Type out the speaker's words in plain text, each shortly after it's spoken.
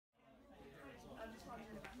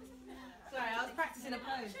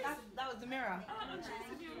that was the mirror.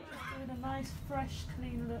 Doing a nice, fresh,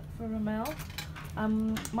 clean look for Ramel.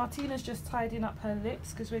 Martina's just tidying up her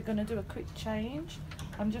lips because we're going to do a quick change.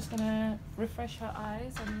 I'm just going to refresh her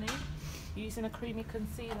eyes underneath using a creamy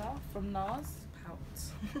concealer from NARS. Pout.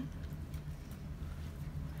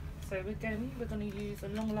 So again, we're going to use a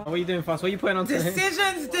long lasting. What are you doing fast? What are you putting on today?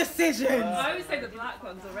 Decisions! I always say the black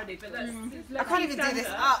ones already, but let's I can't even do this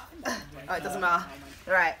up. Oh, it doesn't matter.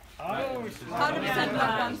 Right. 100%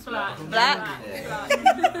 black one's black. Black?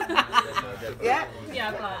 Yeah?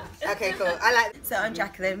 Yeah, black. Okay, cool. So I'm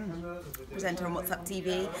Jacqueline, presenter on What's Up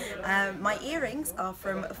TV. My earrings are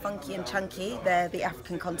from Funky and Chunky. They're the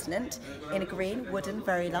African continent, in a green, wooden,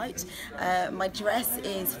 very light. My dress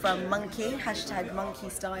is from Monkey, #Monkey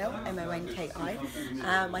Style,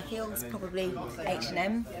 M-O-N-K-I. My heels probably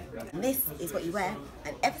H&M. This is what you wear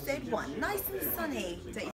in episode 1, nice and sunny.